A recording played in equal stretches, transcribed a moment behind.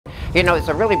You know, it's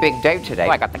a really big day today.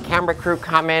 I got the camera crew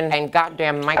coming, and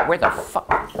goddamn Mike, where the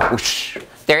fuck? Whoosh.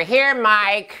 They're here,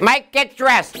 Mike. Mike, get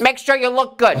dressed. Make sure you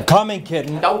look good. I'm coming,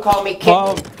 kitten. Don't call me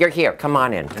kitten. You're here. Come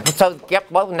on in. So,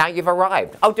 yep, well, now you've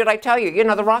arrived. Oh, did I tell you? You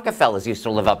know, the Rockefellers used to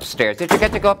live upstairs. Did you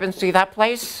get to go up and see that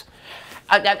place?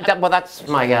 Well, that's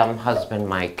my husband,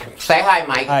 Mike. Say hi,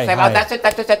 Mike. Hi, say, hi. Oh, that's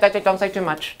it. Don't say too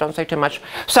much. Don't say too much.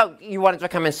 So, you wanted to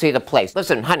come and see the place.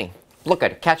 Listen, honey, look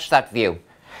at it. Catch that view.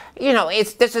 You know,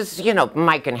 this is, you know,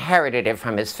 Mike inherited it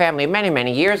from his family many,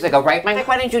 many years ago, right, Mike?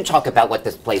 Why don't you talk about what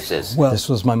this place is? Well, this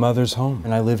was my mother's home,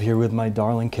 and I live here with my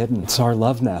darling kitten. It's our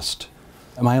love nest.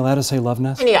 Am I allowed to say love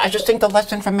nest? Yeah, I just think the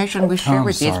less information we share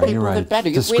with these people, the better.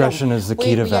 Discretion is the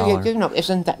key to valor. You know,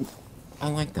 isn't that... I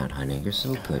like that, honey. You're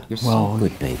so good. You're well, so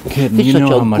good, baby. Kitten, He's you such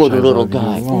know a how much good I little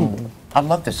love you. guy. I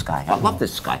love this guy. I love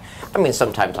this guy. I mean,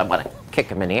 sometimes I want to kick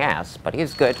him in the ass, but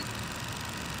he's good.